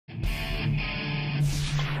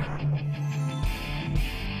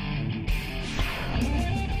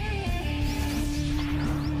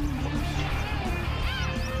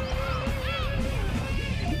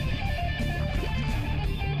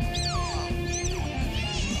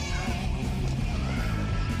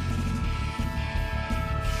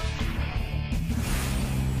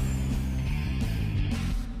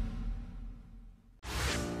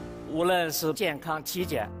无论是健康体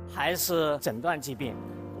检还是诊断疾病，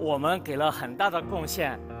我们给了很大的贡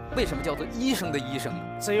献。为什么叫做医生的医生呢？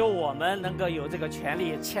只有我们能够有这个权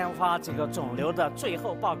利签发这个肿瘤的最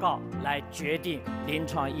后报告，来决定临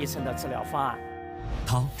床医生的治疗方案。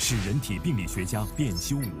他是人体病理学家卞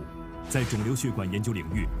修武，在肿瘤血管研究领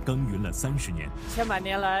域耕耘了30年。千百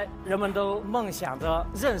年来，人们都梦想着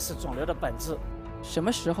认识肿瘤的本质。什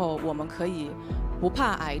么时候我们可以不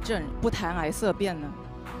怕癌症，不谈癌色变呢？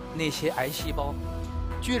那些癌细胞，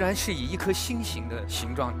居然是以一颗心形的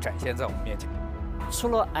形状展现在我们面前。除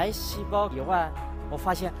了癌细胞以外，我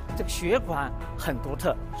发现这个血管很独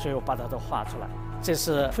特，所以我把它都画出来。这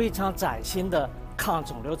是非常崭新的抗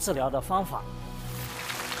肿瘤治疗的方法。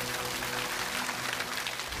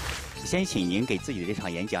先请您给自己的这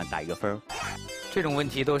场演讲打一个分。这种问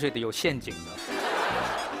题都是有陷阱的。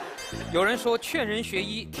有人说劝人学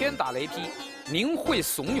医天打雷劈，您会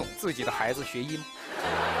怂恿自己的孩子学医吗？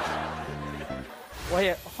我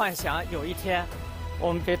也幻想有一天，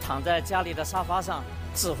我们可以躺在家里的沙发上，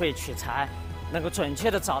智慧取材，能够准确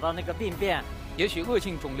地找到那个病变。也许恶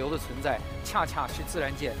性肿瘤的存在，恰恰是自然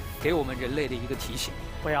界给我们人类的一个提醒。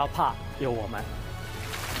不要怕，有我们。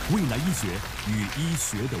未来医学与医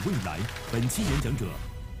学的未来，本期演讲者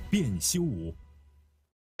卞修武。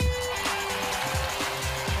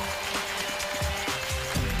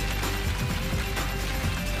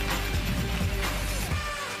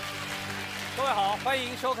各位好，欢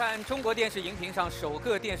迎收看中国电视荧屏上首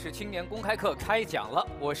个电视青年公开课开讲了，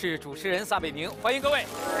我是主持人撒贝宁，欢迎各位。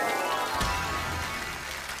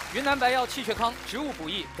云南白药气血康植物补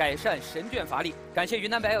益改善神倦乏力，感谢云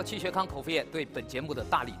南白药气血康口服液对本节目的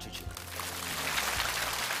大力支持。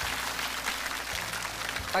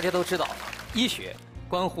大家都知道，医学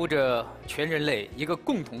关乎着全人类一个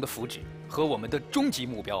共同的福祉和我们的终极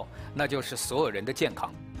目标，那就是所有人的健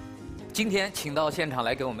康。今天请到现场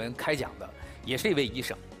来给我们开讲的也是一位医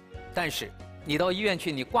生，但是你到医院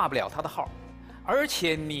去，你挂不了他的号，而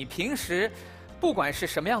且你平时不管是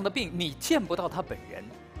什么样的病，你见不到他本人。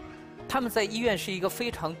他们在医院是一个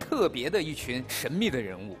非常特别的一群神秘的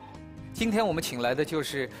人物。今天我们请来的就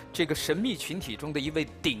是这个神秘群体中的一位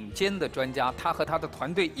顶尖的专家，他和他的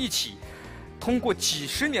团队一起通过几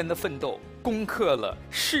十年的奋斗，攻克了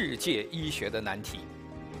世界医学的难题。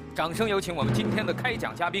掌声有请我们今天的开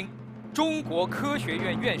讲嘉宾，中国科学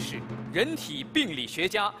院院士、人体病理学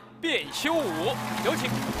家卞修武，有请。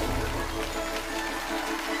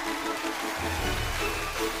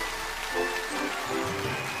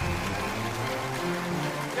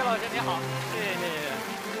卞老师你好，谢谢。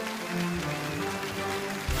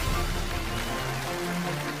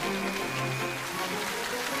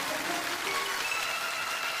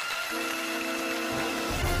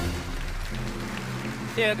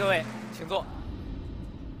谢谢各位，请坐。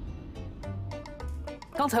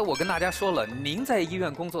刚才我跟大家说了，您在医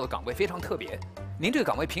院工作的岗位非常特别，您这个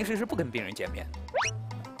岗位平时是不跟病人见面？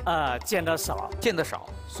见得少，见得少，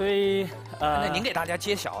所以那您给大家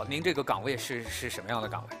揭晓，您这个岗位是什么样的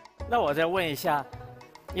岗位？那我再问一下，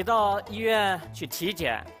你到医院去体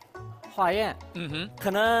检、化验，可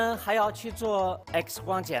能还要去做 X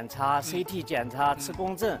光检查、CT 检查、磁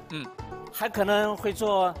共振，还可能会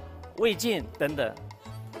做胃镜等等。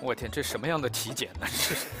我天，这什么样的体检呢？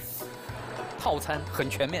是套餐很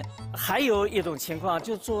全面。还有一种情况，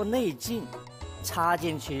就做内镜，插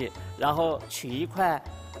进去，然后取一块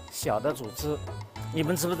小的组织。你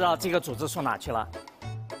们知不知道这个组织送哪去了？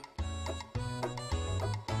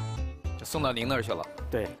就送到您那儿去了。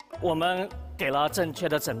对，我们给了正确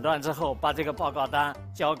的诊断之后，把这个报告单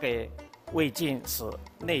交给胃镜室、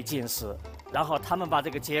内镜室，然后他们把这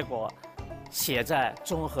个结果写在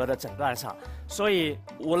综合的诊断上。所以，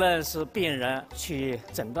无论是病人去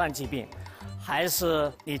诊断疾病，还是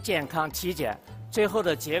你健康体检，最后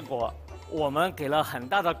的结果，我们给了很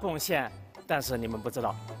大的贡献，但是你们不知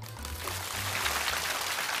道。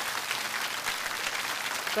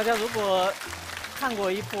大家如果看过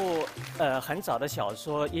一部很早的小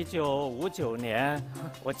说，1959年，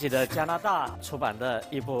我记得加拿大出版的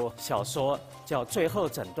一部小说叫《最后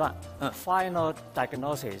诊断》（Final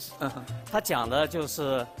Diagnosis）。它讲的就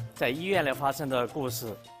是在医院里发生的故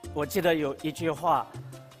事。我记得有一句话：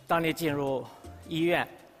当你进入医院，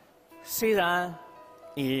虽然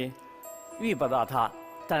你遇不到它，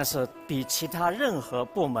但是比其他任何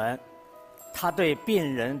部门，它对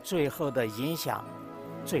病人最后的影响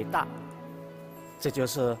最大。这就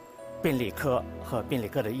是病理科和病理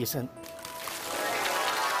科的医生。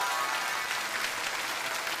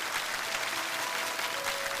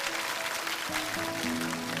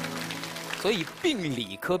所以病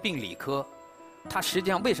理科，它实际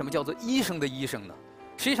上为什么叫做医生的医生呢？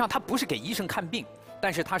实际上它不是给医生看病，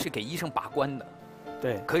但是它是给医生把关的。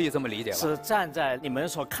对，可以这么理解吧？是站在你们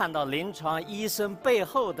所看到临床医生背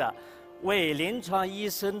后的，为临床医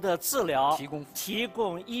生的治疗提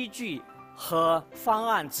供依据和方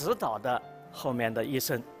案指导的后面的医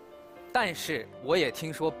生。但是我也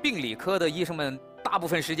听说病理科的医生们大部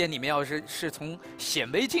分时间你们要是从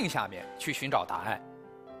显微镜下面去寻找答案。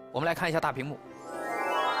我们来看一下大屏幕。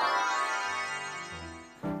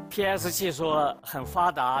PS 技术很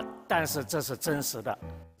发达，但是这是真实的，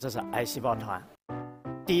这是癌细胞团。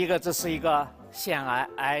第一个，这是一个腺癌，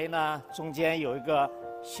癌呢中间有一个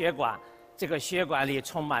血管，这个血管里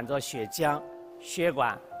充满着血浆，血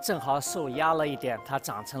管正好受压了一点，它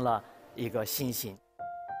长成了一个心形。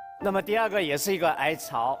那么第二个也是一个癌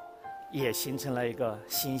巢，也形成了一个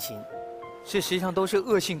心形。这实际上都是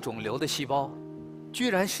恶性肿瘤的细胞，居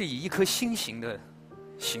然是以一颗心形的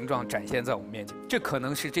形状展现在我们面前。这可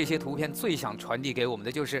能是这些图片最想传递给我们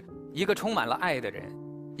的，就是一个充满了爱的人，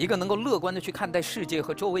一个能够乐观地去看待世界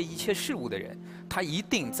和周围一切事物的人，他一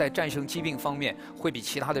定在战胜疾病方面会比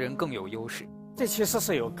其他的人更有优势。这其实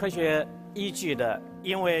是有科学依据的，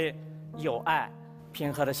因为有爱、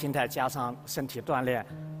平和的心态加上身体锻炼，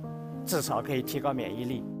至少可以提高免疫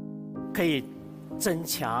力，可以增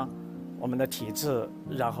强我们的体质，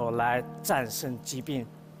然后来战胜疾病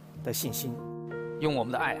的信心。用我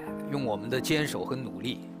们的爱，用我们的坚守和努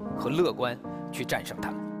力和乐观去战胜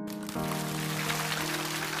它们。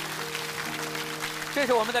这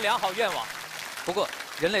是我们的良好愿望。不过，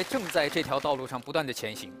人类正在这条道路上不断地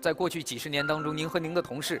前行。在过去几十年当中，您和您的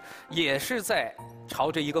同事也是在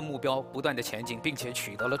朝着一个目标不断地前进，并且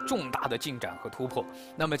取得了重大的进展和突破。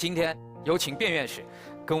那么今天有请卞院士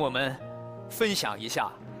跟我们分享一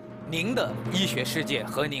下您的医学世界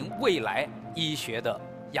和您未来医学的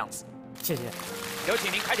样子。谢谢。有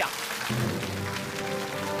请您开讲。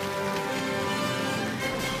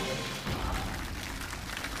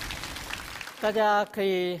大家可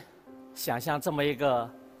以想象这么一个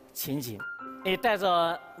情景：你带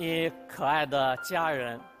着你可爱的家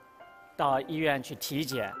人到医院去体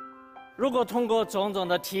检，如果通过种种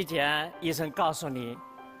的体检，医生告诉你，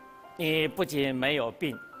你不仅没有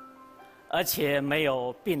病，而且没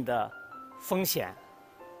有病的风险，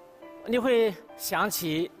你会想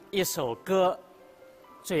起一首歌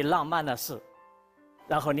《最浪漫的事》，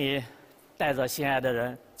然后你带着心爱的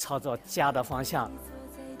人朝着家的方向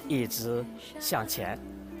一直向前，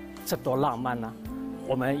这多浪漫呢！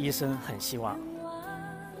我们医生很希望，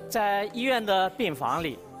在医院的病房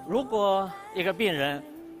里，如果一个病人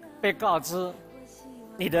被告知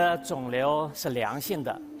你的肿瘤是良性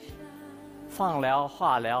的，放疗、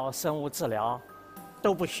化疗、生物治疗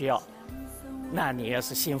都不需要，那你也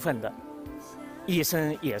是兴奋的，医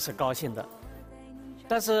生也是高兴的。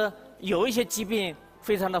但是有一些疾病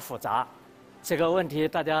非常的复杂，这个问题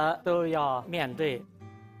大家都要面对。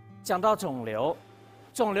讲到肿瘤，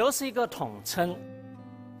肿瘤是一个统称，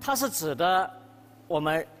它是指的我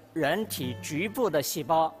们人体局部的细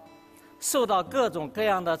胞受到各种各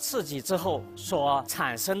样的刺激之后所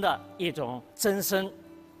产生的一种增生，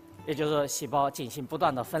也就是细胞进行不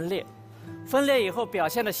断的分裂。分裂以后表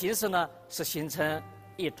现的形式呢，是形成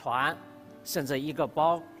一团甚至一个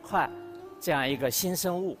包块这样一个新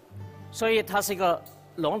生物，所以它是一个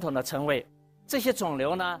笼统的称谓。这些肿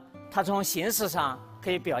瘤呢，它从形式上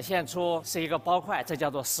可以表现出是一个包块，这叫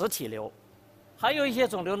做实体瘤。还有一些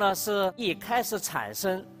肿瘤呢，是一开始产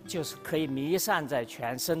生就是可以弥散在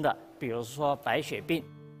全身的，比如说白血病，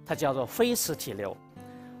它叫做非实体瘤。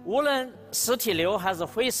无论实体瘤还是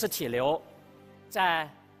非实体瘤，在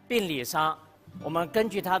病理上，我们根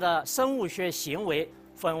据它的生物学行为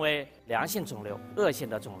分为良性肿瘤、恶性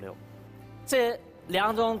的肿瘤。这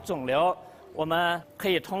两种肿瘤，我们可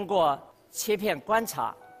以通过切片观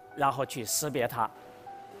察，然后去识别它。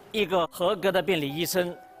一个合格的病理医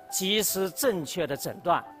生及时正确的诊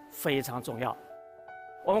断非常重要。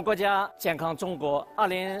我们国家健康中国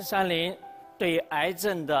2030对癌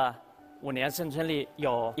症的5年生存率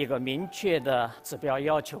有一个明确的指标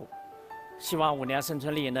要求，希望5年生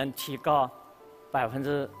存率能提高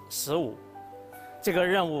15%。这个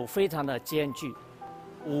任务非常的艰巨。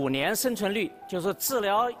5年生存率就是治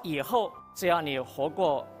疗以后，只要你活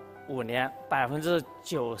过5年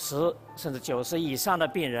，90%甚至90%以上的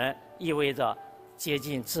病人，意味着接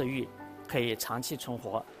近治愈，可以长期存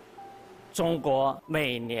活。中国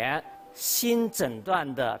每年新诊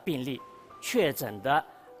断的病例，确诊的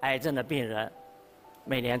癌症的病人，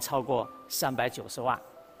每年超过390万。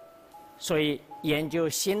所以研究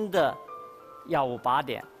新的药物靶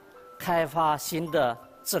点，开发新的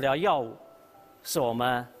治疗药物，是我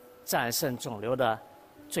们战胜肿瘤的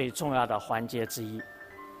最重要的环节之一。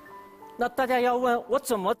那大家要问，我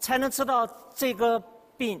怎么才能知道这个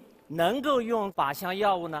病能够用靶向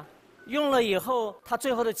药物呢？用了以后，它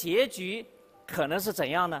最后的结局可能是怎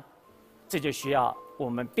样呢？这就需要我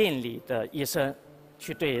们病理的医生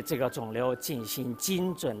去对这个肿瘤进行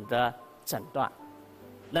精准的诊断，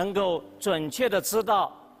能够准确地知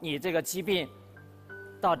道你这个疾病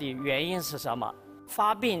到底原因是什么，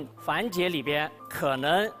发病环节里边可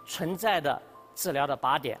能存在的治疗的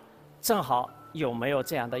靶点，正好有没有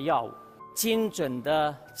这样的药物。精准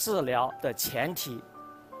的治疗的前提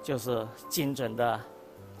就是精准的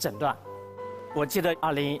诊断。我记得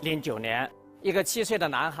2009年，一个7岁的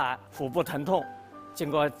男孩腹部疼痛，经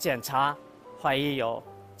过检查怀疑有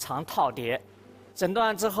肠套叠，诊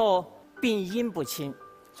断之后病因不清，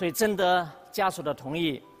所以征得家属的同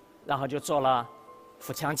意，然后就做了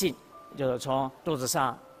腹腔镜，就是从肚子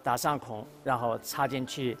上打上孔，然后插进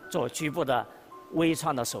去做局部的微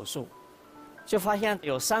创的手术，就发现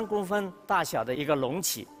有3公分大小的一个隆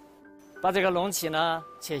起，把这个隆起呢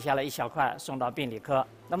切下来一小块，送到病理科。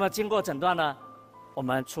那么经过诊断呢，我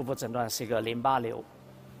们初步诊断是一个淋巴瘤。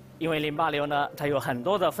因为淋巴瘤呢，它有很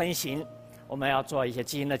多的分型，我们要做一些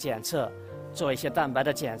基因的检测，做一些蛋白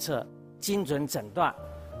的检测，精准诊断。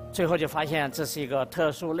最后就发现这是一个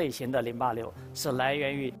特殊类型的淋巴瘤，是来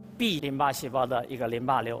源于 B 淋巴细胞的一个淋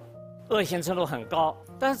巴瘤，恶性程度很高。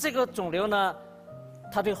但是这个肿瘤呢，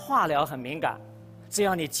它对化疗很敏感，只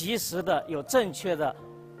要你及时的有正确的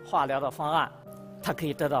化疗的方案，它可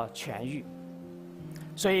以得到痊愈。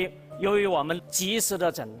所以由于我们及时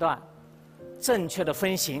的诊断，正确的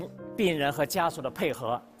分型，病人和家属的配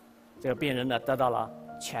合，这个病人呢得到了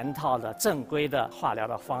全套的正规的化疗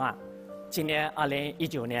的方案。今年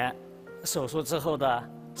2019年，手术之后的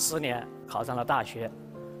10年，考上了大学，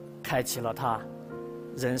开启了他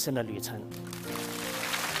人生的旅程。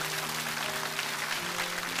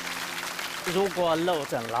如果漏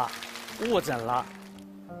诊了、误诊了，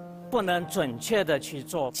不能准确的去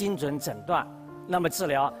做精准诊断，那么治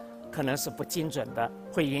疗可能是不精准的，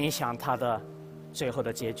会影响他的最后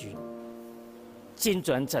的结局。精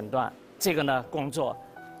准诊断这个呢工作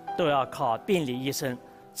都要靠病理医生，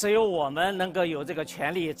只有我们能够有这个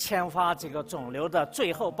权利签发这个肿瘤的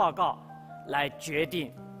最后报告，来决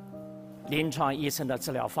定临床医生的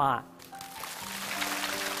治疗方案。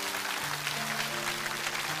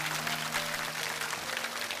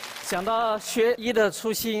想到学医的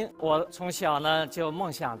初心，我从小呢就梦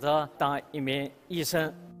想着当一名医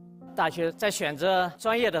生。大学在选择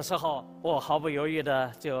专业的时候，我毫不犹豫的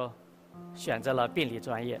就选择了病理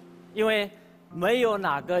专业，因为没有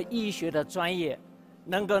哪个医学的专业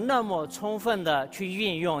能够那么充分的去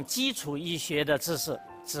运用基础医学的知识，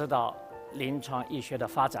指导临床医学的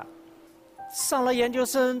发展。上了研究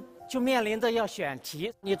生就面临着要选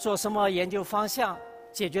题，你做什么研究方向，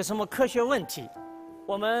解决什么科学问题。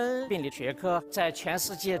我们病理学科在全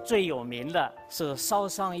世界最有名的是烧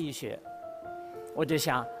伤医学，我就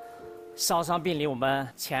想，烧伤病理我们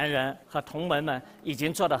前人和同门们已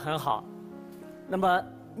经做得很好，那么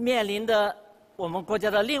面临的我们国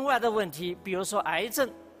家的另外的问题，比如说癌症，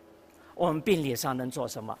我们病理上能做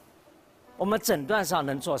什么？我们诊断上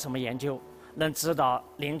能做什么研究？能指导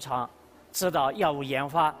临床，指导药物研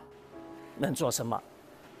发，能做什么？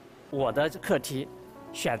我的课题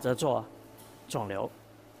选择做肿瘤。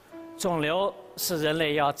肿瘤是人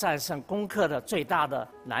类要战胜攻克的最大的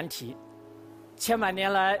难题。千百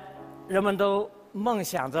年来，人们都梦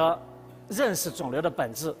想着认识肿瘤的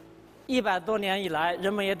本质。100多年以来，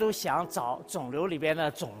人们也都想找肿瘤里边的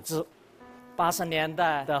种子。80年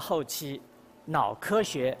代的后期，脑科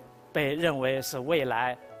学被认为是未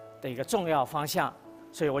来的一个重要方向，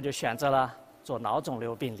所以我就选择了做脑肿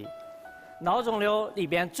瘤病理。脑肿瘤里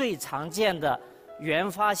边最常见的原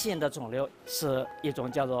发性的肿瘤是一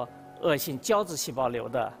种叫做恶性胶质细胞瘤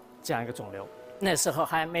的这样一个肿瘤。那时候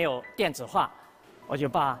还没有电子化，我就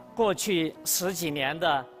把过去10几年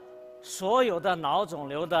的所有的脑肿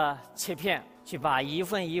瘤的切片，去把一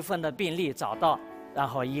份一份的病例找到，然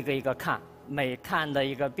后一个一个看，每看的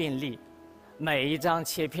一个病例，每一张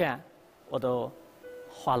切片，我都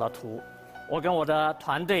画了图。我跟我的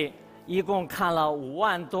团队一共看了5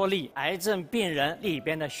万多例癌症病人里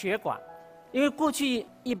边的血管。因为过去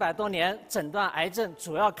100多年诊断癌症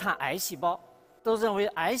主要看癌细胞，都认为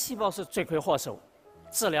癌细胞是罪魁祸首，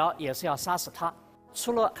治疗也是要杀死它。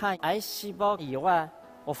除了看癌细胞以外，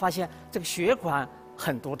我发现这个血管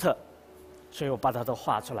很独特，所以我把它都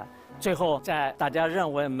画出来。最后，在大家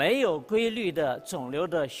认为没有规律的肿瘤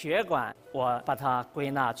的血管，我把它归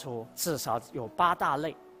纳出至少有8大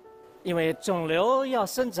类。因为肿瘤要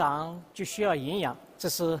生长就需要营养，这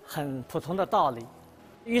是很普通的道理。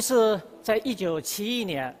于是，在1971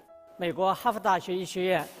年，美国哈佛大学医学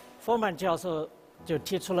院佛曼教授就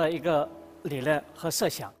提出了一个理论和设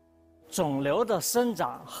想：肿瘤的生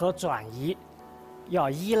长和转移要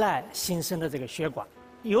依赖新生的这个血管。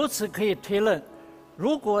由此可以推论，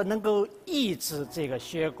如果能够抑制这个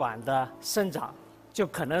血管的生长，就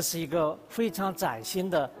可能是一个非常崭新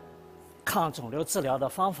的抗肿瘤治疗的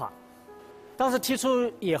方法。当时提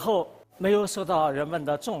出以后，没有受到人们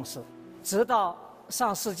的重视，直到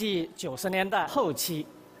上世纪90年代后期，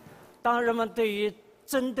当人们对于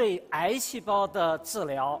针对癌细胞的治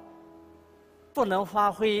疗不能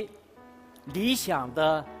发挥理想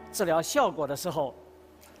的治疗效果的时候，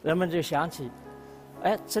人们就想起，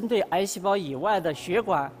针对癌细胞以外的血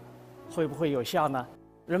管会不会有效呢？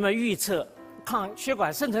人们预测抗血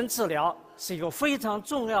管生成治疗是一个非常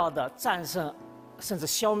重要的战胜甚至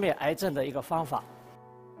消灭癌症的一个方法。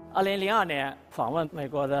2002年访问美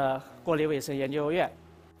国的国立卫生研究院，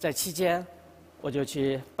在期间我就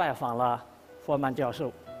去拜访了佛曼教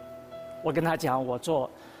授，我跟他讲我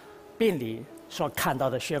做病理所看到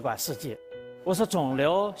的血管世界。我说肿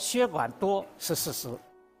瘤血管多是事实，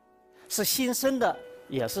是新生的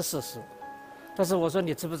也是事实，但是我说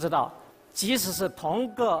你知不知道，即使是同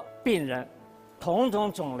个病人、同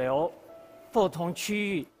种肿瘤、不同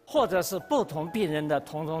区域，或者是不同病人的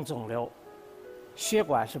同种肿瘤，血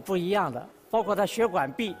管是不一样的，包括它血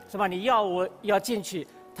管壁，是吧？你药物要进去，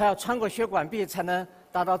它要穿过血管壁才能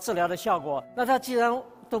达到治疗的效果。那它既然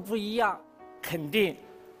都不一样，肯定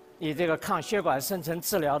你这个抗血管生成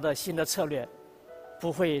治疗的新的策略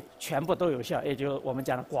不会全部都有效，也就是我们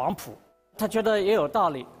讲的广谱。他觉得也有道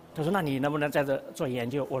理，他说：“那你能不能在这做研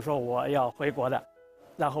究？”我说：“我要回国的。”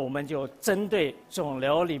然后我们就针对肿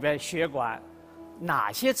瘤里边血管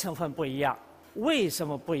哪些成分不一样，为什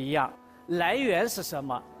么不一样，来源是什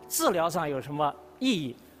么，治疗上有什么意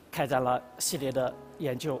义，开展了系列的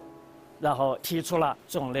研究，然后提出了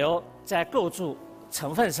肿瘤在构筑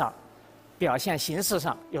成分上、表现形式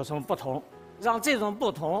上有什么不同，让这种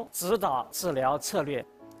不同指导治疗策略。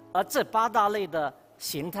而这8大类的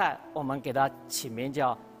形态，我们给它起名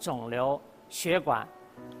叫肿瘤血管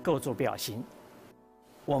构筑表型。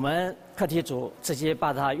我们课题组直接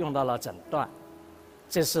把它用到了诊断，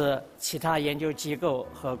这是其他研究机构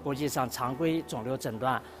和国际上常规肿瘤诊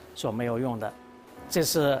断所没有用的，这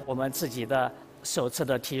是我们自己的首次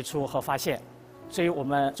的提出和发现。所以我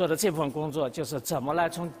们做的这部分工作就是怎么来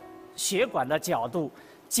从血管的角度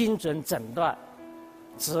精准诊断，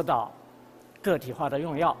指导个体化的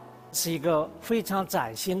用药，是一个非常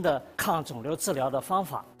崭新的抗肿瘤治疗的方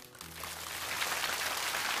法。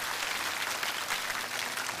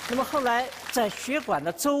那么后来在血管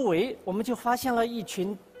的周围，我们就发现了一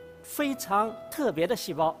群非常特别的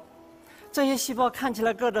细胞。这些细胞看起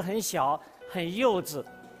来个子很小、很幼稚，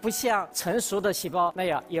不像成熟的细胞那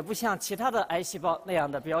样，也不像其他的癌细胞那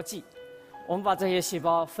样的标记。我们把这些细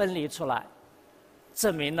胞分离出来，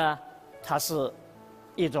证明呢，它是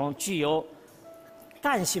一种具有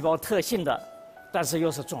干细胞特性的，但是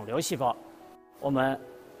又是肿瘤细胞。我们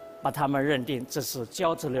把它们认定这是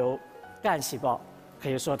胶质瘤干细胞，可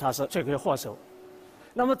以说它是罪魁祸首。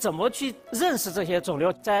那么怎么去认识这些肿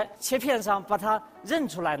瘤，在切片上把它认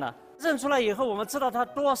出来呢？认出来以后，我们知道它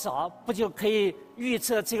多少，不就可以预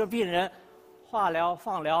测这个病人化疗、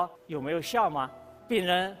放疗有没有效吗？病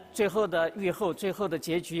人最后的预后、最后的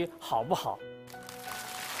结局好不好？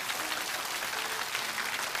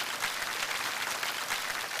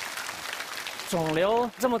肿瘤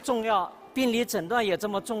这么重要，病理诊断也这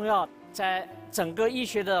么重要，在整个医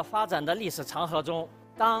学的发展的历史长河中，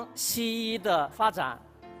当西医的发展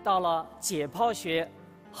到了解剖学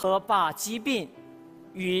和把疾病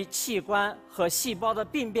与器官和细胞的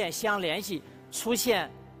病变相联系，出现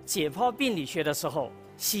解剖病理学的时候，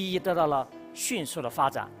西医得到了迅速的发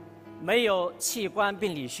展。没有器官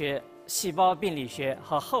病理学、细胞病理学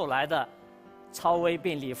和后来的超微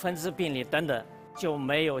病理、分支病理等等，就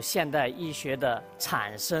没有现代医学的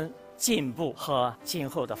产生、进步和今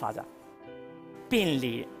后的发展。病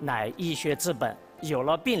理乃医学之本，有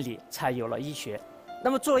了病理，才有了医学。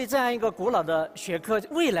那么，作为这样一个古老的学科，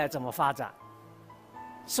未来怎么发展？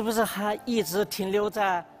是不是还一直停留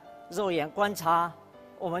在肉眼观察，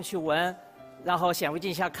我们去闻，然后显微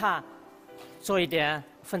镜下看，做一点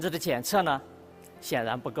分子的检测呢？显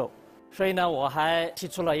然不够。所以呢，我还提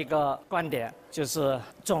出了一个观点，就是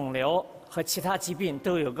肿瘤和其他疾病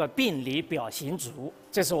都有个病理表型图，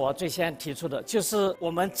这是我最先提出的，就是我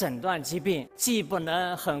们诊断疾病既不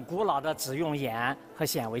能很古老的只用眼和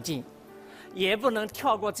显微镜，也不能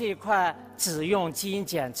跳过这一块只用基因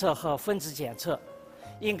检测和分子检测，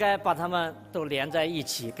应该把它们都连在一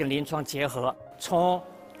起，跟临床结合，从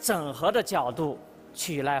整合的角度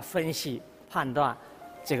去来分析判断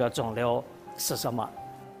这个肿瘤是什么，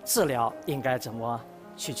治疗应该怎么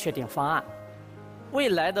去确定方案。未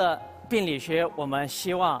来的病理学，我们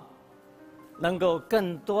希望能够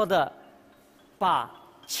更多的把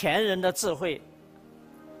前人的智慧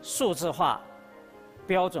数字化、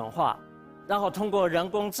标准化，然后通过人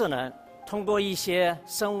工智能，通过一些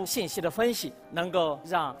生物信息的分析，能够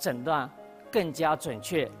让诊断更加准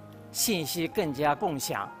确，信息更加共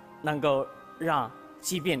享，能够让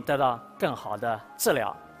疾病得到更好的治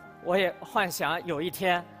疗。我也幻想有一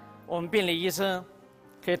天，我们病理医生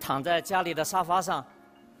可以躺在家里的沙发上，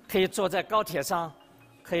可以坐在高铁上，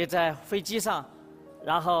可以在飞机上，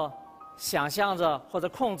然后想象着或者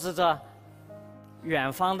控制着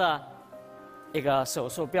远方的一个手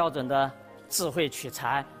术标准的智慧取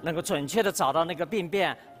材，能够准确地找到那个病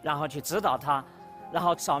变，然后去指导它，然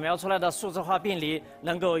后扫描出来的数字化病理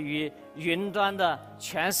能够与云端的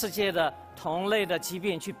全世界的同类的疾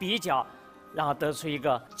病去比较，然后得出一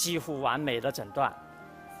个几乎完美的诊断。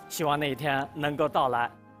希望那一天能够到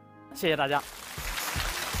来。谢谢大家。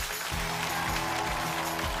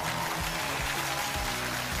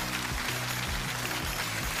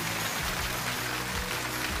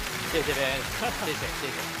谢谢边，谢谢。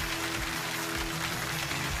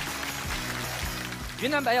云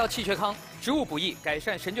南白药气血康，植物补益改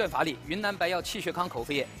善神倦乏力。云南白药气血康口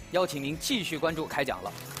服液，邀请您继续关注开讲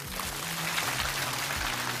了。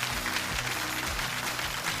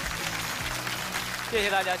谢谢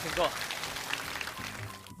大家，请坐。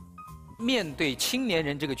面对青年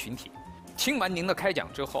人这个群体，听完您的开讲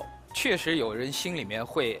之后，确实有人心里面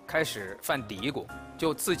会开始犯嘀咕。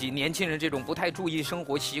就自己年轻人这种不太注意生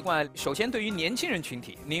活习惯，首先对于年轻人群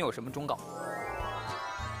体，您有什么忠告？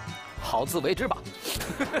好自为之吧。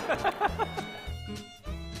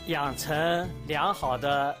养成良好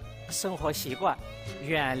的生活习惯，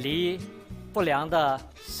远离不良的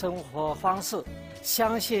生活方式，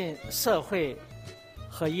相信社会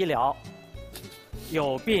和医疗，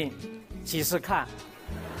有病及时看，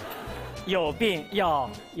有病要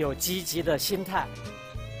有积极的心态。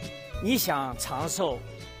你想长寿，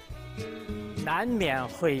难免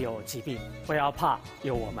会有疾病，不要怕，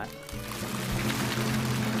有我们。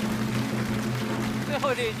最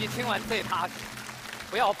后这一句听完最踏实，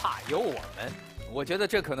不要怕，有我们。我觉得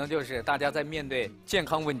这可能就是大家在面对健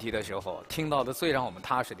康问题的时候听到的最让我们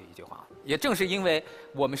踏实的一句话。也正是因为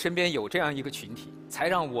我们身边有这样一个群体，才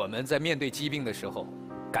让我们在面对疾病的时候，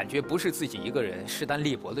感觉不是自己一个人势单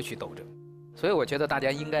力薄的去斗争。所以我觉得大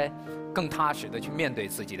家应该更踏实的去面对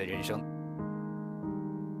自己的人生。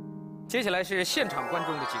接下来是现场观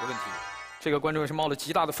众的几个问题，这个观众是冒了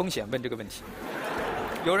极大的风险问这个问题。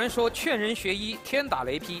有人说劝人学医，天打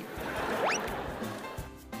雷劈。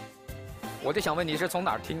我就想问你是从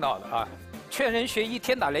哪儿听到的啊？劝人学医，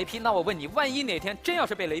天打雷劈。那我问你，万一哪天真要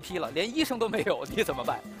是被雷劈了，连医生都没有，你怎么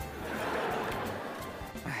办？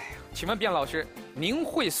哎呀，请问卞老师，您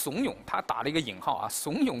会怂恿，他打了一个引号啊，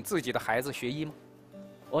怂恿自己的孩子学医吗？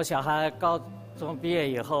我小孩高中毕业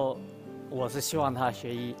以后，我是希望他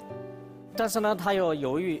学医，但是呢，他又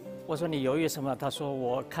犹豫。我说你犹豫什么？他说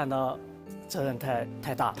我看到责任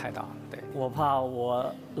太大，对，我怕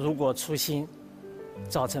我如果粗心，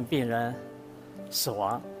造成病人死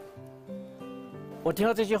亡。我听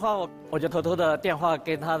了这句话，我就偷偷的电话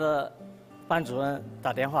给他的班主任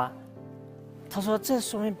打电话。他说这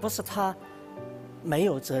说明不是他没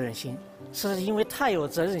有责任心，是因为太有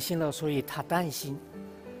责任心了，所以他担心，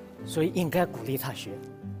所以应该鼓励他学。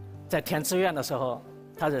在填志愿的时候，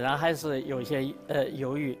他仍然还是有一些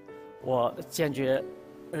犹豫，我坚决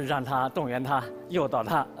让他动员他，诱导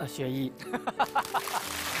他学医。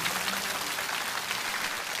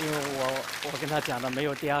因为我跟他讲的没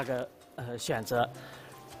有第二个选择，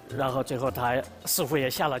然后最后他似乎也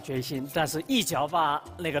下了决心，但是一脚把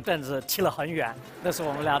那个凳子踢了很远，那是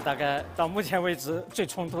我们俩大概到目前为止最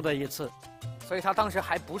冲突的一次。所以他当时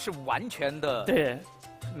还不是完全的对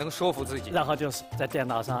能说服自己，然后就是在电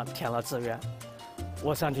脑上填了志愿，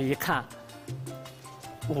我上去一看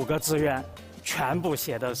，5个志愿全部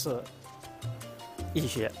写的是医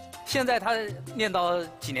学。现在他念到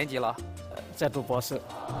几年级了？在读博士。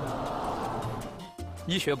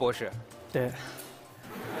医学博士。对。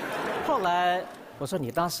后来我说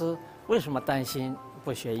你当时为什么担心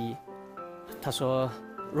不学医？他说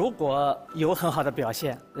如果有很好的表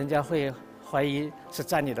现，人家会怀疑是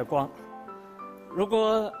沾你的光。如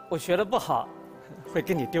果我学的不好，会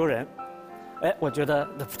跟你丢人。哎，我觉得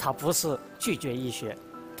他不是拒绝医学，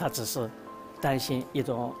他只是担心一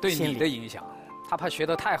种对心理你的影响，他怕学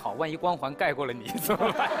得太好，万一光环盖过了你怎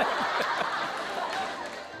么办？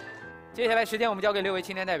接下来时间我们交给6位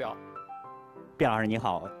青年代表。卞老师您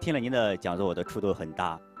好，听了您的讲座，我的触动很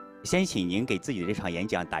大。先请您给自己的这场演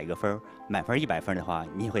讲打一个分，满分100分的话，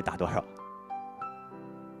您会打多少？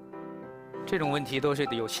这种问题都是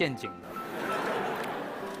有陷阱的。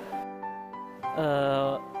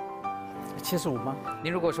75吗？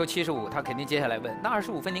您如果说75，他肯定接下来问，那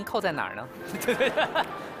25分您扣在哪儿呢？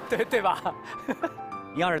对吧？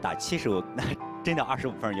您要是打75，那真的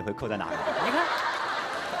25分你会扣在哪儿？你看，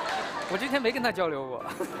我之前没跟他交流过。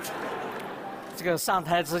这个上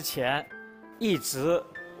台之前，一直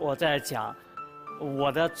我在讲，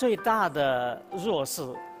我的最大的弱势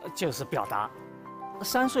就是表达。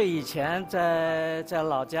3岁以前在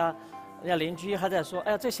老家，人家邻居还在说：“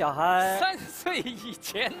哎呀，这小孩3岁以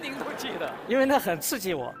前您都记得？”因为那很刺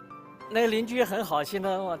激我。那个邻居很好心的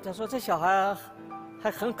问我，他说：“这小孩还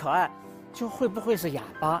很可爱，就会不会是哑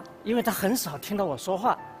巴？因为他很少听到我说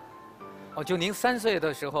话。”哦，就您3岁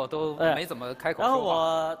的时候都没怎么开口说话。然后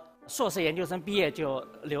我硕士研究生毕业就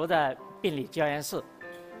留在病理教研室，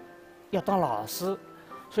要当老师，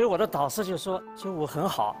所以我的导师就说：“修武很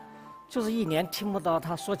好，就是1年听不到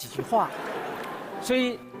他说几句话，所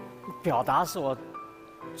以表达是我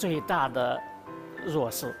最大的弱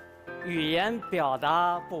势，语言表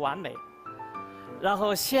达不完美，然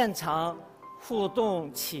后现场互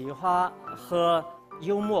动启发和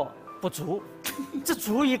幽默不足，这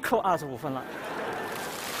足以扣25分了。”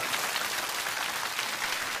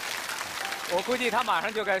我估计他马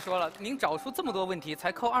上就该说了，您找出这么多问题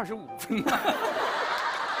才扣25分呢。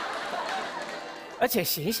而且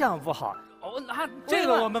形象不好。哦，那这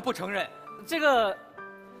个我们不承认，这个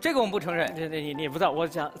我们不承认。你不知道，我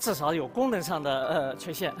讲至少有功能上的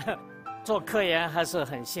缺陷。做科研还是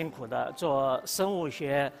很辛苦的，做生物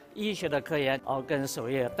学、医学的科研，跟首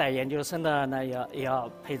页带研究生的呢，也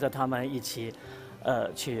要陪着他们一起，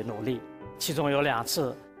去努力。其中有2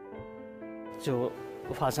次，就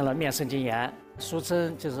发生了面神经炎，俗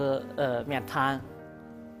称就是面瘫。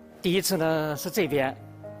第1次呢是这边，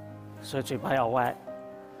所以嘴巴要歪。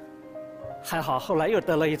还好后来又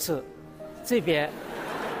得了1次，这边，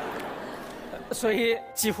所以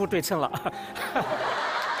几乎对称了。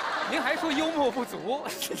您还说幽默不足，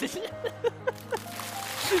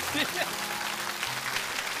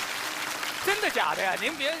真的假的呀？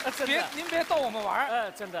您别逗我们玩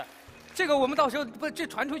儿。真的。这个我们到时候这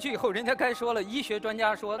传出去以后，人家该说了，医学专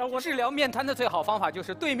家说，治疗面瘫的最好方法就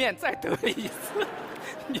是对面再得1次，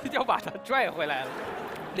你就把他拽回来了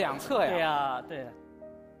，2侧呀。对呀，对。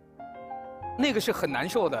那个是很难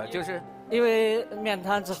受的，就是因为面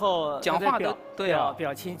瘫之后，讲话的对啊，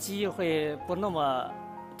表情肌会不那么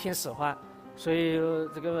听使唤，所以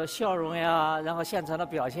这个笑容呀，然后现场的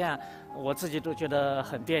表现，我自己都觉得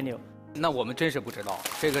很别扭。那我们真是不知道，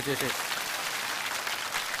这个真是。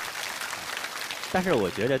但是我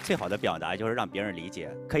觉得最好的表达就是让别人理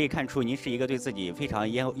解，可以看出您是一个对自己非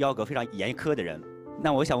常要求非常严苛的人。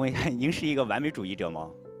那我想问一下，您是一个完美主义者吗？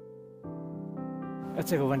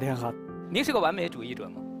这个问题很好。您是个完美主义者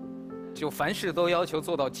吗？就凡事都要求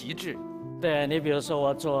做到极致。对你比如说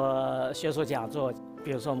我做学术讲座，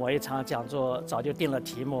比如说某一场讲座早就定了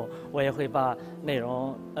题目，我也会把内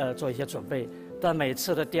容做一些准备。但每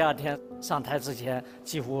次的第2天上台之前，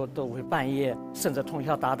几乎都会半夜甚至通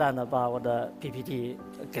宵达旦的把我的 PPT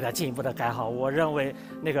给它进一步的改好。我认为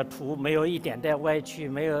那个图没有一点点歪曲，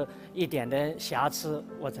没有一点点瑕疵，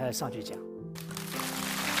我才上去讲。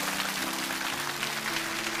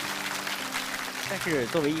但是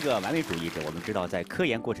作为一个完美主义者，我们知道在科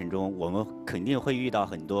研过程中，我们肯定会遇到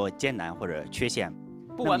很多艰难或者缺陷。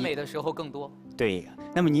不完美的时候更多。对，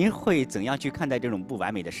那么您会怎样去看待这种不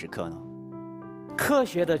完美的时刻呢？科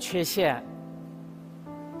学的缺陷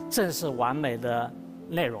正是完美的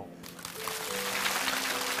内容。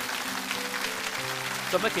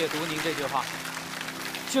怎么解读您这句话？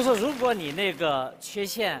就是如果你那个缺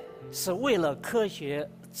陷是为了科学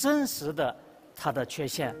真实的它的缺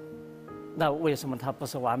陷，那为什么它不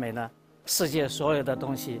是完美呢？世界所有的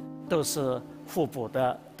东西都是互补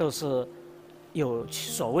的，都是有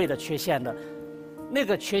所谓的缺陷的。那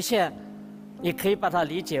个缺陷，你可以把它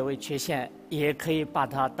理解为缺陷，也可以把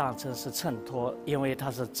它当成是衬托，因为它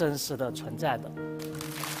是真实的存在的。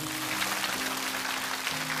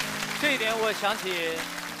这一点我想起，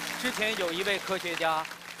之前有一位科学家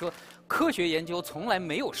说，科学研究从来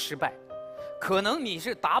没有失败，可能你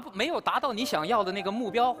是没有达到你想要的那个目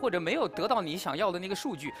标，或者没有得到你想要的那个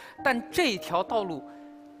数据，但这条道路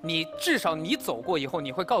你至少你走过以后，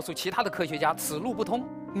你会告诉其他的科学家此路不通。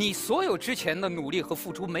你所有之前的努力和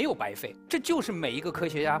付出没有白费，这就是每一个科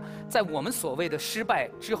学家在我们所谓的失败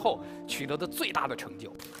之后取得的最大的成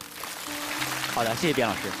就。好的，谢谢卞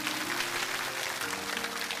老师。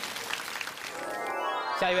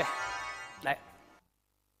下一位，来。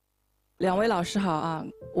两位老师好啊，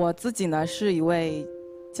我自己呢是一位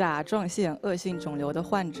甲状腺恶性肿瘤的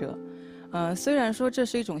患者。虽然说这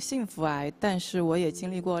是一种幸福癌，但是我也经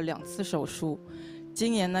历过2次手术。今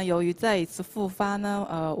年呢，由于再一次复发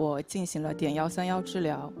呢，我进行了碘131治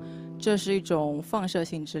疗，这是一种放射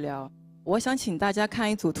性治疗。我想请大家看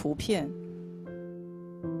一组图片。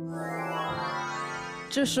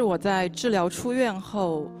这是我在治疗出院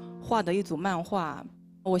后画的一组漫画，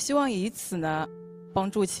我希望以此呢，帮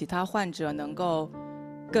助其他患者能够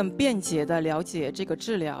更便捷地了解这个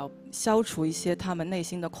治疗，消除一些他们内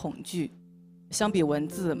心的恐惧。相比文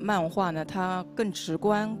字，漫画呢，它更直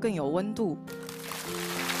观，更有温度。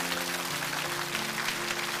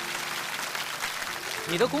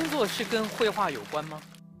你的工作是跟绘画有关吗？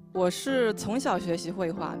我是从小学习绘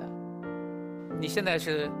画的。你现在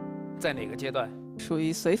是在哪个阶段？属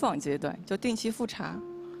于随访阶段，就定期复查。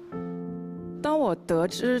当我得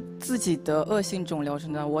知自己得恶性肿瘤时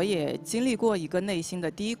呢，我也经历过一个内心的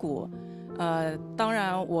低谷。当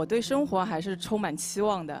然，我对生活还是充满期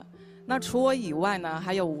望的。那除我以外呢，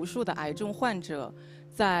还有无数的癌症患者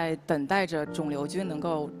在等待着肿瘤菌能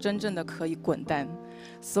够真正的可以滚蛋。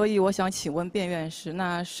所以我想请问卞院士，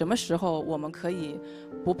那什么时候我们可以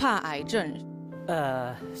不怕癌症？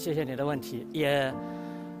谢谢你的问题，也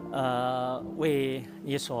为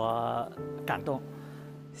你所感动。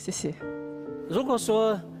谢谢。如果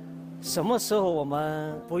说什么时候我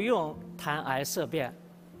们不用谈癌色变，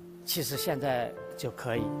其实现在就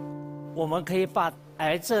可以。我们可以把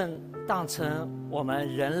癌症当成我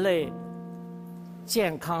们人类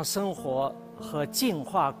健康生活和进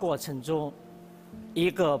化过程中一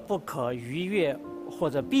个不可逾越或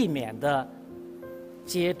者避免的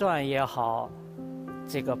阶段也好，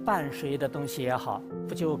这个伴随的东西也好，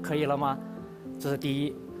不就可以了吗？这是第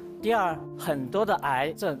一。第二，很多的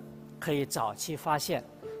癌症可以早期发现，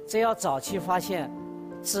只要早期发现，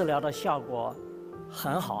治疗的效果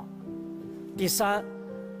很好。第三，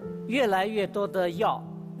越来越多的药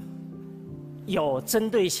有针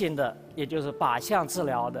对性的，也就是靶向治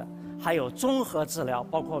疗的，还有综合治疗，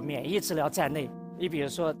包括免疫治疗在内。你比如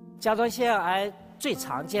说，甲状腺癌最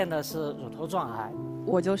常见的是乳头状癌，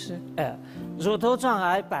我就是。乳头状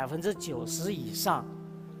癌90%以上，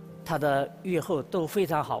它的预后都非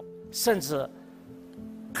常好，甚至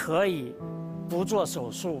可以不做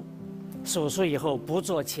手术，手术以后不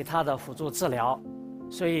做其他的辅助治疗。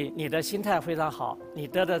所以你的心态非常好，你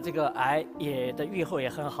得的这个癌也的预后也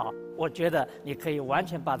很好，我觉得你可以完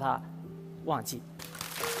全把它忘记。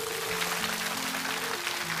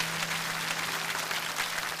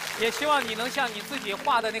也希望你能像你自己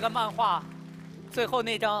画的那个漫画，最后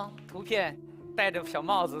那张图片，戴着小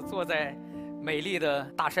帽子坐在美丽的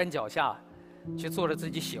大山脚下，去做着自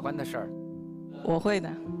己喜欢的事儿。我会的。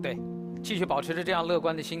对，继续保持着这样乐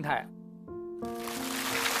观的心态。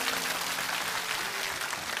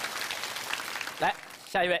来，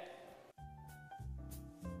下一位。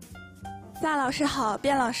夏老师好，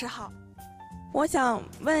卞老师好。我想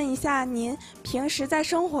问一下您，平时在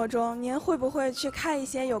生活中，您会不会去看一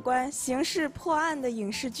些有关刑事破案的影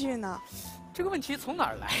视剧呢？这个问题从哪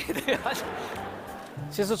儿来的呀？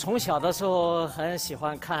其实从小的时候很喜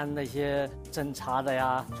欢看那些侦查的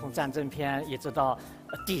呀，从战争片一直到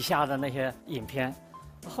地下的那些影片，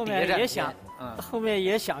后面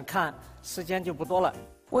也想看，时间就不多了。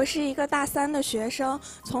我是一个大3的学生，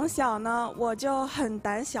从小呢我就很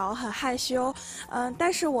胆小、很害羞，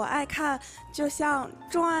但是我爱看就像《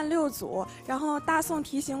重案6组》，然后《大宋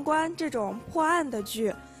提刑官》这种破案的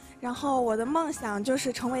剧，然后我的梦想就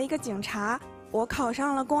是成为一个警察。我考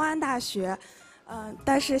上了公安大学，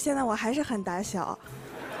但是现在我还是很胆小。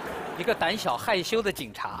一个胆小害羞的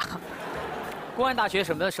警察。公安大学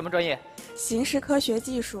什么专业？刑事科学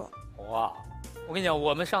技术。哇，我跟你讲，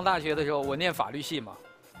我们上大学的时候，我念法律系嘛。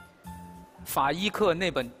法医课那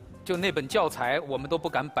本教材，我们都不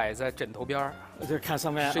敢摆在枕头边儿，就看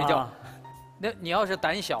上面睡觉。那你要是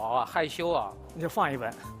胆小啊、害羞啊，你就放一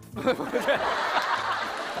本。不是，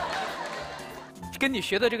跟你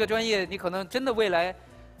学的这个专业，你可能真的未来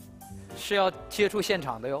是要接触现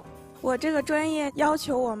场的哟。我这个专业要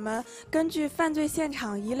求我们根据犯罪现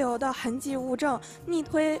场遗留的痕迹物证，逆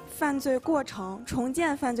推犯罪过程，重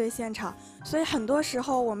建犯罪现场。所以很多时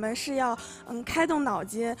候我们是要开动脑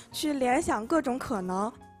筋去联想各种可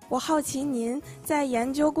能。我好奇您在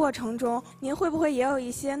研究过程中，您会不会也有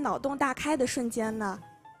一些脑洞大开的瞬间呢？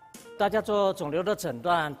大家做肿瘤的诊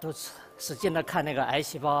断都使劲的看那个癌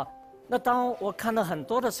细胞。那当我看到很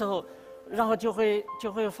多的时候，然后就会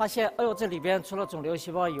发现，哎呦，这里边除了肿瘤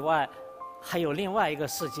细胞以外，还有另外一个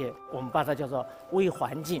世界，我们把它叫做微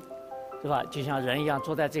环境，对吧？就像人一样，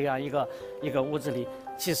坐在这样一个屋子里，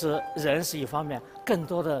其实人是一方面，更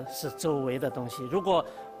多的是周围的东西。如果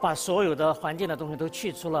把所有的环境的东西都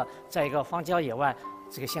去除了，在一个荒郊野外，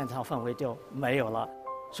这个现场氛围就没有了。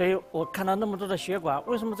所以我看到那么多的血管，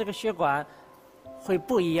为什么这个血管会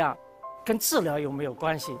不一样？跟治疗有没有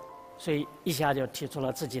关系？所以一下就提出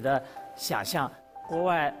了自己的想象。国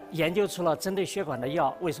外研究出了针对血管的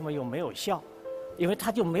药，为什么又没有效？因为他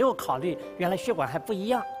就没有考虑原来血管还不一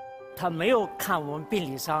样，他没有看我们病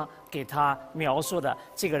理上给他描述的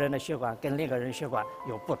这个人的血管跟另一个人血管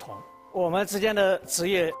有不同。我们之间的职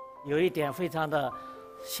业有一点非常的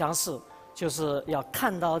相似，就是要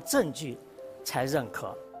看到证据才认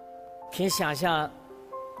可。凭想象，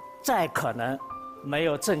再可能没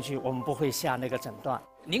有证据，我们不会下那个诊断。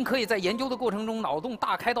您可以在研究的过程中脑洞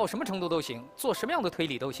大开到什么程度都行，做什么样的推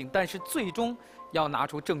理都行，但是最终要拿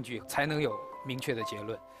出证据才能有明确的结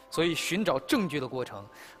论。所以寻找证据的过程，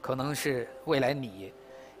可能是未来你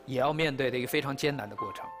也要面对的一个非常艰难的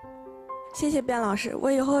过程。谢谢卞老师，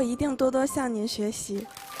我以后一定多多向您学习。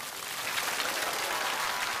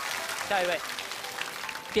下一位。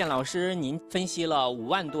卞老师，您分析了5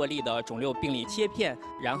万多例的肿瘤病理切片，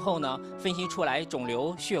然后呢，分析出来肿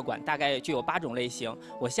瘤血管大概具有8种类型。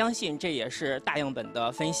我相信这也是大样本的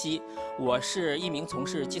分析。我是一名从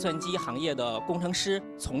事计算机行业的工程师，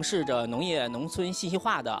从事着农业农村信息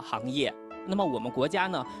化的行业。那么我们国家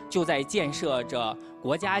呢，就在建设着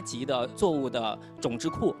国家级的作物的种质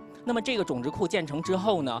库。那么这个种质库建成之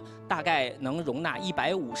后呢，大概能容纳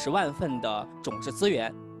150万份的种质资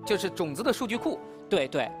源，就是种子的数据库。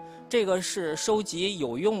对，这个是收集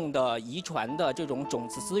有用的遗传的这种种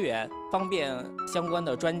子资源，方便相关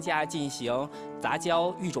的专家进行杂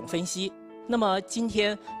交育种分析。那么今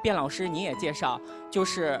天卞老师您也介绍，就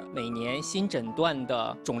是每年新诊断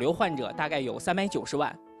的肿瘤患者大概有390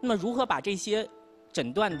万。那么如何把这些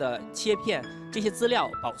诊断的切片这些资料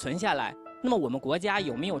保存下来？那么我们国家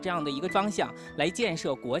有没有这样的一个方向来建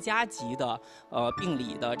设国家级的病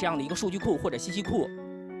理的这样的一个数据库或者信息库？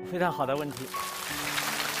非常好的问题。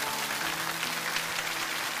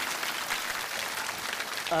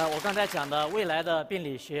我刚才讲的未来的病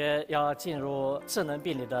理学要进入智能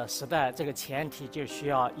病理的时代，这个前提就需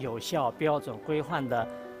要有效、标准、规范的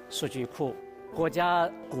数据库。国家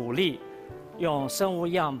鼓励用生物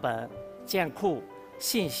样本建库、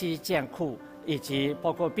信息建库以及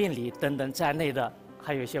包括病理等等在内的，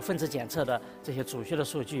还有一些分子检测的这些主需的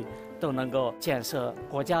数据，都能够建设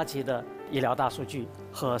国家级的医疗大数据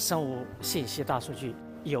和生物信息大数据。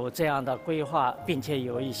有这样的规划，并且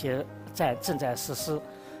有一些正在实施。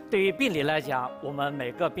对于病理来讲，我们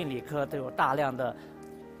每个病理科都有大量的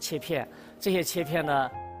切片，这些切片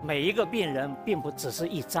呢，每一个病人并不只是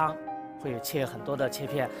一张，会有切很多的切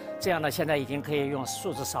片。这样呢，现在已经可以用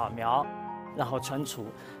数字扫描，然后存储。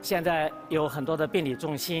现在有很多的病理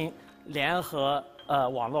中心联合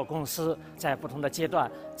网络公司，在不同的阶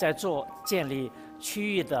段在建立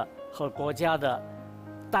区域的和国家的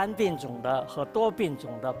单病种的和多病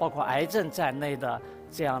种的，包括癌症在内的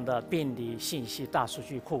这样的病理信息大数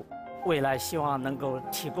据库。未来希望能够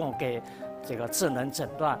提供给这个智能诊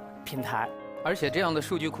断平台。而且这样的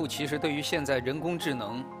数据库其实对于现在人工智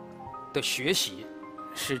能的学习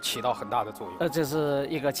是起到很大的作用。这是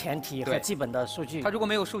一个前提和基本的数据。它如果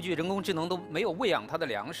没有数据，人工智能都没有喂养它的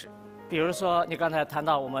粮食。比如说，你刚才谈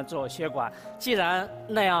到我们做血管，既然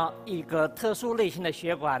那样一个特殊类型的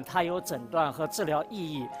血管，它有诊断和治疗意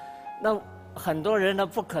义，那很多人呢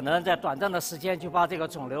不可能在短暂的时间就把这个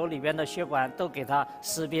肿瘤里边的血管都给它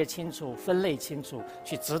识别清楚、分类清楚、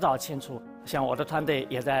去指导清楚。像我的团队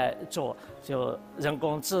也在做，就人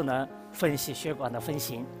工智能分析血管的分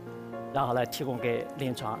型，然后来提供给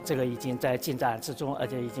临床。这个已经在进展之中，而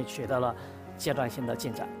且已经取得了阶段性的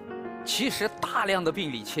进展。其实大量的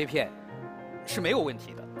病理切片是没有问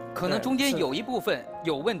题的，可能中间有一部分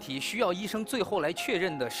有问题，需要医生最后来确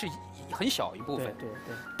认的是很小一部分。对。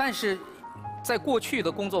但是在过去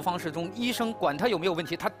的工作方式中，医生管他有没有问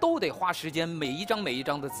题，他都得花时间每一张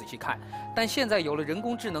的仔细看。但现在有了人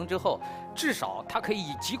工智能之后，至少它可以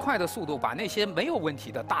以极快的速度把那些没有问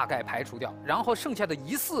题的大概排除掉，然后剩下的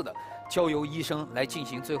疑似的交由医生来进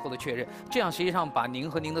行最后的确认。这样实际上把您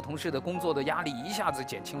和您的同事的工作的压力一下子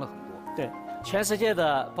减轻了很多。对，全世界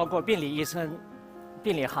的包括病理医生、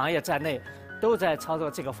病理行业在内，都在朝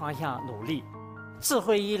着这个方向努力。智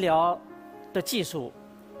慧医疗的技术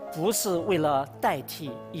不是为了代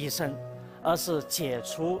替医生，而是解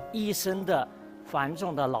除医生的繁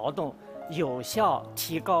重的劳动，有效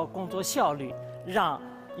提高工作效率，让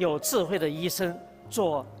有智慧的医生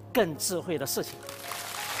做更智慧的事情。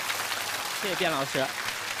谢谢卞老师。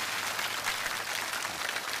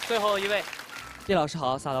最后一位，卞老师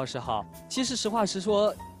好，撒老师好。其实实话实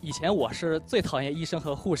说，以前我是最讨厌医生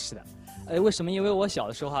和护士的。为什么？因为我小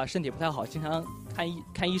的时候身体不太好，经常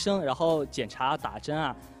看医生，然后检查打针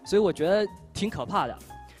啊，所以我觉得挺可怕的。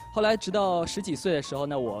后来直到10几岁的时候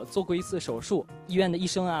呢，我做过一次手术，医院的医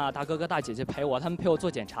生啊、大哥哥大姐姐陪我，他们陪我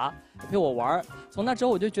做检查，陪我玩儿。从那之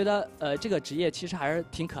后我就觉得，这个职业其实还是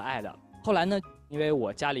挺可爱的。后来呢，因为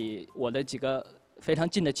我家里我的几个非常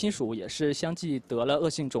近的亲属也是相继得了恶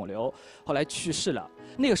性肿瘤，后来去世了。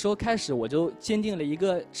那个时候开始，我就坚定了一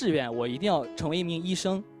个志愿，我一定要成为一名医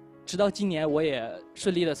生。直到今年，我也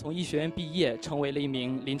顺利的从医学院毕业，成为了一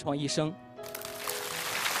名临床医生。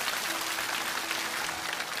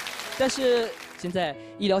但是现在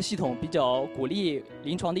医疗系统比较鼓励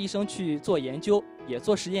临床的医生去做研究，也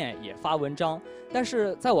做实验，也发文章。但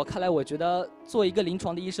是在我看来，我觉得做一个临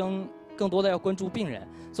床的医生，更多的要关注病人；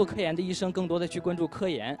做科研的医生，更多的去关注科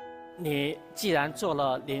研。你既然做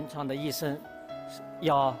了临床的医生，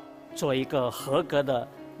要做一个合格的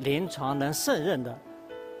临床能胜任的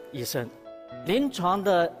医生。临床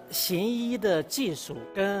的行医的技术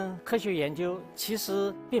跟科学研究其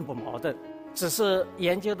实并不矛盾，只是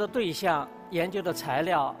研究的对象、研究的材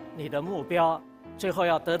料、你的目标，最后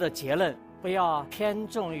要得的结论不要偏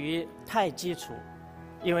重于太基础，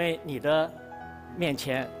因为你的面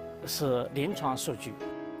前是临床数据。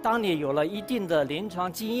当你有了一定的临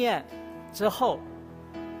床经验之后，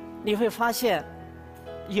你会发现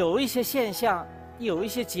有一些现象、有一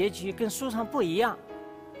些结局跟书上不一样。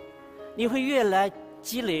你会越来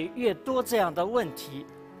积累越多这样的问题，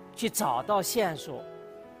去找到线索，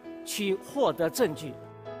去获得证据。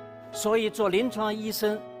所以做临床医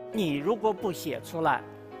生，你如果不写出来，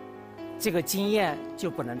这个经验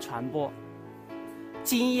就不能传播。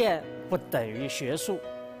经验不等于学术，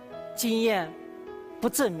经验不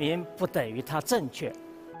证明不等于它正确。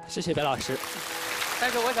谢谢卞老师。但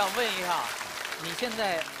是我想问一下，你现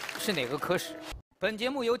在是哪个科室？本节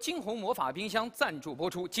目由金鸿魔法冰箱赞助播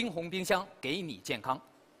出，金鸿冰箱给你健康。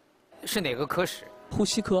是哪个科室？呼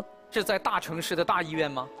吸科。是在大城市的大医院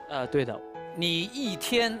吗？对的。你一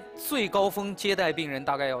天最高峰接待病人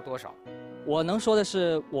大概要多少？我能说的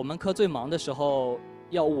是，我们科最忙的时候，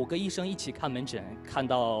要5个医生一起看门诊，看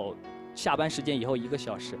到下班时间以后1个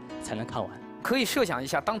小时才能看完。可以设想一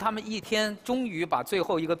下，当他们一天终于把最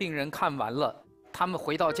后一个病人看完了，他们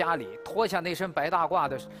回到家里脱下那身白大褂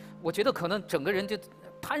的，我觉得可能整个人就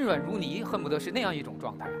瘫软如泥，恨不得是那样一种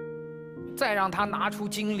状态。再让他拿出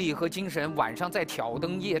精力和精神，晚上再挑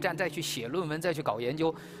灯夜战，再去写论文，再去搞研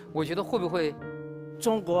究，我觉得会不会？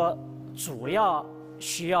中国主要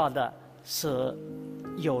需要的是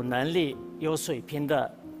有能力、有水平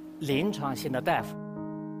的临床性的大夫，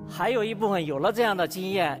还有一部分有了这样的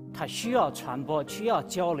经验，他需要传播，需要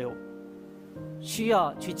交流，需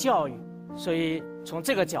要去教育。所以从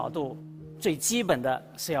这个角度，最基本的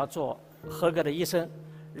是要做合格的医生，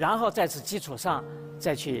然后在此基础上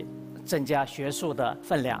再去增加学术的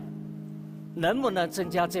分量。能不能增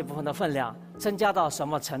加这部分的分量，增加到什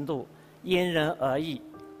么程度，因人而异，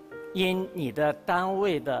因你的单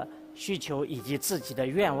位的需求以及自己的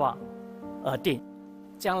愿望而定。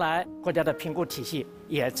将来国家的评估体系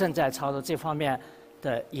也正在朝着这方面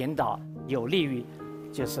的引导，有利于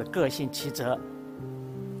就是个性其责、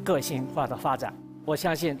个性化的发展。我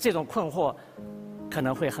相信这种困惑可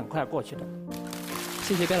能会很快过去的。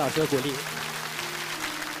谢谢卞老师的鼓励。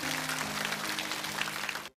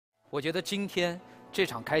我觉得今天这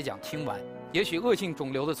场开讲听完，也许恶性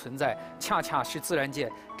肿瘤的存在，恰恰是自然界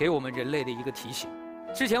给我们人类的一个提醒。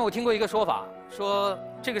之前我听过一个说法，说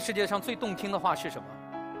这个世界上最动听的话是什么？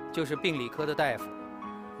就是病理科的大夫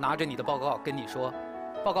拿着你的报告跟你说，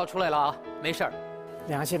报告出来了啊，没事儿。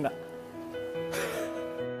良心的。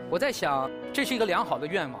我在想，这是一个良好的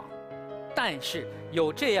愿望，但是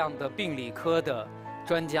有这样的病理科的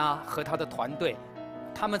专家和他的团队，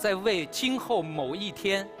他们在为今后某一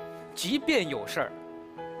天，即便有事儿，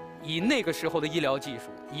以那个时候的医疗技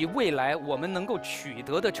术，以未来我们能够取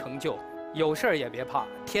得的成就，有事儿也别怕，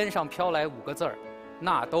天上飘来5个字儿，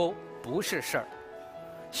那都不是事儿。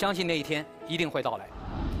相信那一天一定会到来。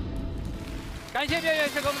感谢卞院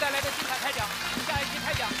士给我们带来的精彩开讲，下一期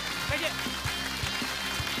开讲，再见。